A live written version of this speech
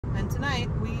tonight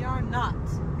we are not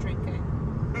drinking.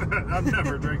 I'm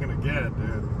never drinking again,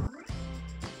 dude.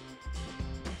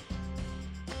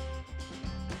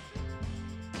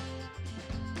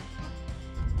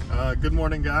 Good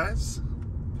morning, guys.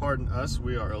 Pardon us,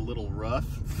 we are a little rough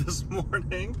this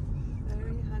morning.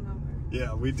 Very hungover.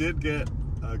 Yeah, we did get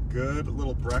a good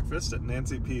little breakfast at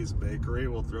Nancy P's Bakery.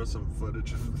 We'll throw some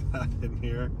footage of that in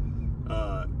here.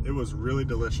 It was really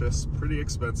delicious, pretty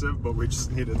expensive, but we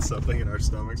just needed something in our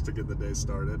stomachs to get the day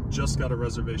started. Just got a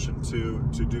reservation to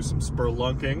do some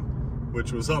spurlunking,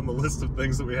 which was on the list of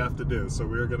things that we have to do. So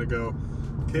we are gonna go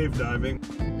cave diving.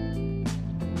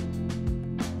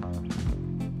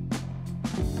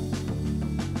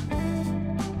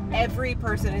 Every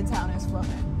person in town is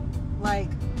floating. Like,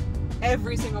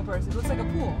 every single person. It looks like a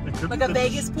pool. Like a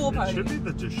Vegas pool party. It should be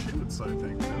the Deschutes, I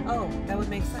think. Oh, that would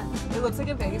make sense. It looks like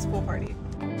a Vegas pool party.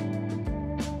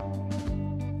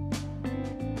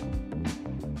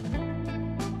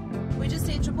 We just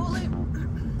ate Chipotle.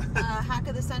 Hack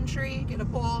of the century. Get a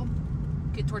bowl.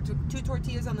 Get 2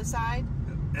 tortillas on the side.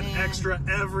 And extra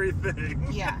everything.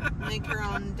 Yeah. Make your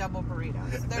own double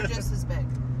burritos. They're just as big.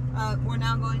 We're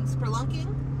now going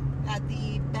spurlunking at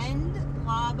the Bend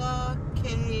Lava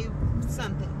Cave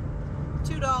something.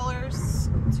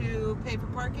 $2 to pay for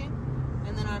parking,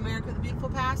 and then our America the Beautiful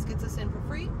Pass gets us in for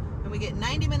free, and we get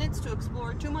 90 minutes to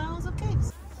explore 2 miles of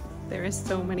caves. There is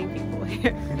so many people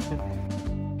here.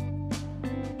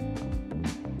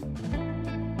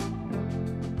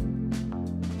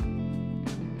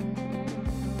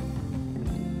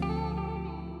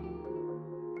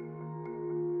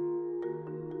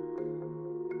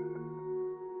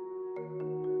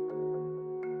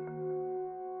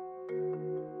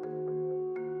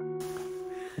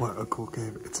 What a cool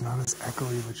cave. It's not as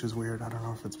echoey, which is weird. I don't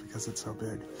know if it's because it's so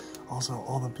big. Also,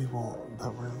 all the people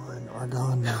that were in line are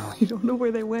gone now. You don't know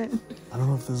where they went. I don't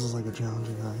know if this is like a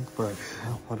challenging hike, but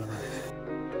well, whatever.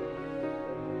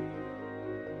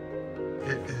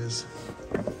 It is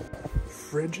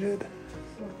frigid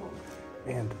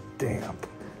and damp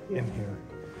in here.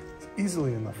 It's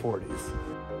easily in the 40s.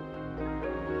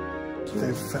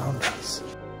 They've found us.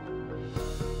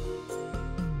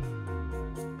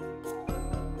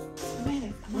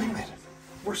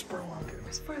 We're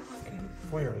spurlunking.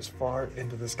 We're as far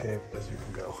into this cave as you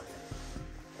can go.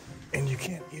 And you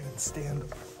can't even stand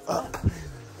up.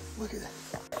 Look at it.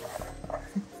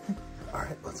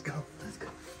 Alright, let's go. Let's go.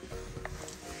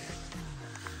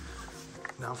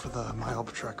 Now for the mile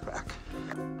trek back.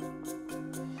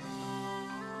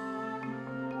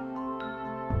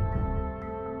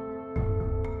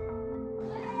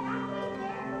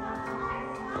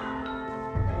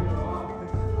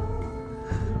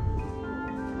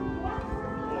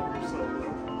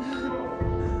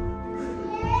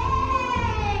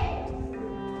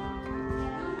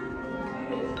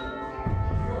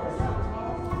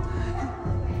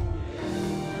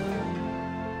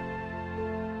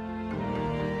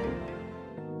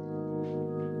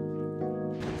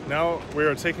 Now we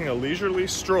are taking a leisurely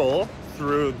stroll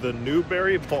through the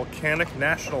Newburyport Volcanic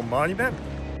National Monument.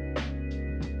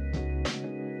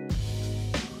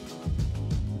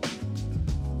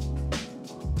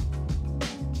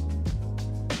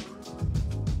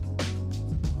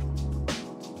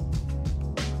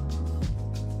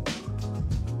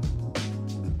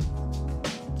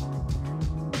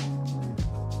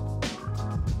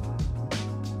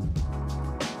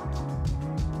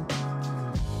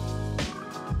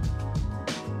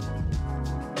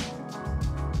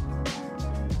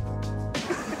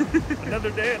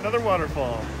 Another day, another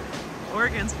waterfall.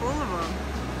 Oregon's full of them.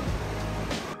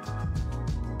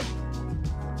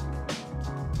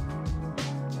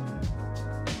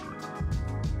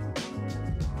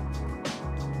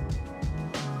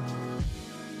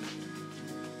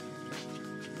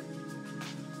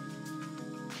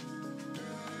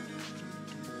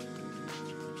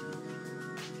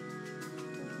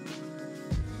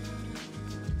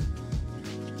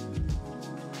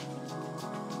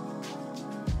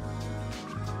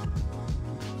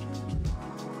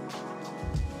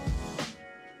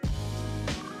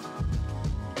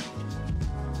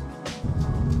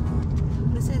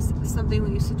 Something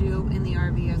we used to do in the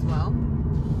RV as well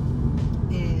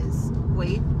is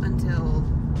wait until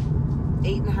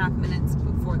 8.5 minutes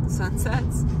before the sun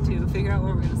sets to figure out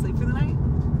where we're going to sleep for the night.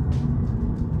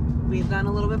 We've done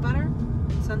a little bit better.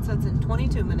 Sun sets in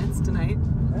 22 minutes tonight.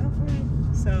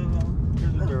 So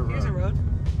here's a road.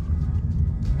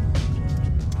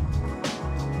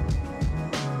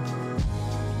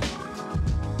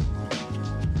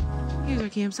 Here's our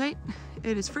campsite.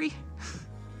 It is free.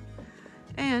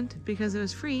 And because it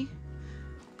was free,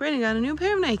 Brandon got a new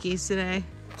pair of Nikes today.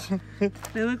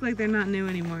 They look like they're not new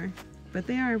anymore, but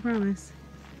they are, I promise.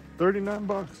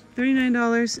 $39.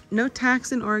 $39, no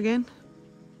tax in Oregon.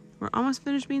 We're almost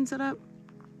finished being set up.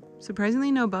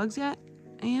 Surprisingly, no bugs yet.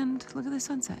 And look at the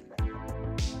sunset.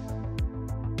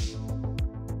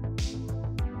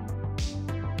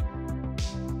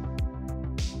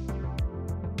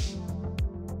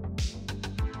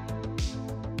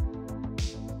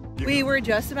 We were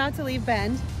just about to leave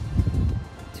Bend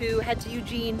to head to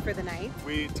Eugene for the night.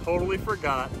 We totally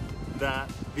forgot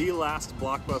that the last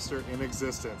Blockbuster in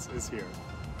existence is here.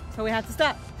 So we had to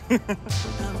stop.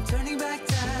 I'm turning back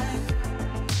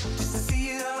time just to see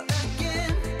it all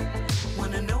again.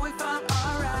 Wanna know if I'm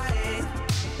alright.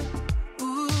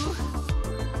 Ooh,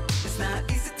 it's not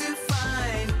easy to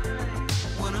find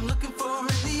what I'm looking for in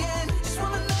the end. Just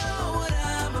wanna know what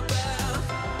I'm about.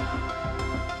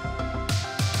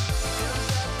 Goes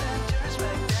up and turns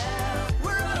back down.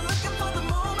 We're all looking for the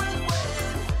moment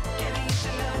when getting each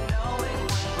other knowing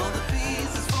when all the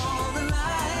pieces fall in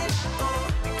line. Oh,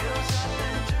 it goes up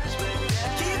and turns back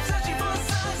down. Keep searching for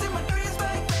signs in my dreams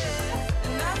back there,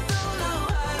 and I don't know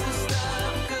how to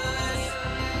stop 'cause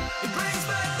it brings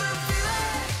back the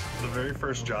feeling. The very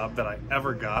first job that I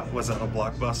ever got was at a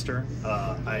Blockbuster.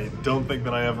 I don't think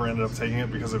that I ever ended up taking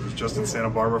it because it was just in Santa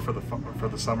Barbara for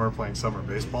the summer playing summer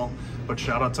baseball. But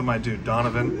shout out to my dude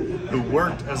Donovan, who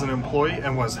worked as an employee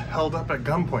and was held up at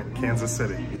gunpoint in Kansas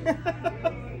City.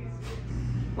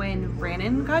 When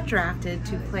Brandon got drafted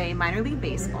to play minor league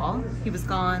baseball, he was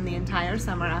gone the entire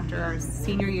summer after our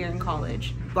senior year in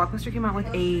college. Blockbuster came out with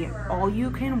a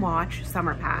all-you-can-watch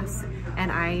summer pass,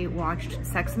 and I watched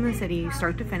Sex and the City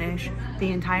start to finish,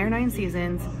 the entire 9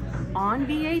 seasons, on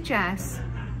VHS,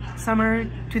 summer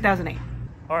 2008.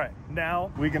 All right,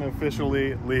 now we can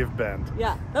officially leave Bend.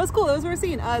 Yeah, that was cool. That was worth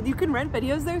seeing. You can rent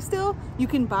videos there still. You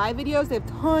can buy videos. They have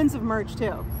tons of merch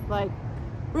too. Like,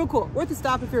 real cool. Worth a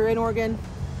stop if you're in Oregon,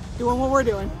 doing what we're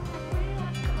doing.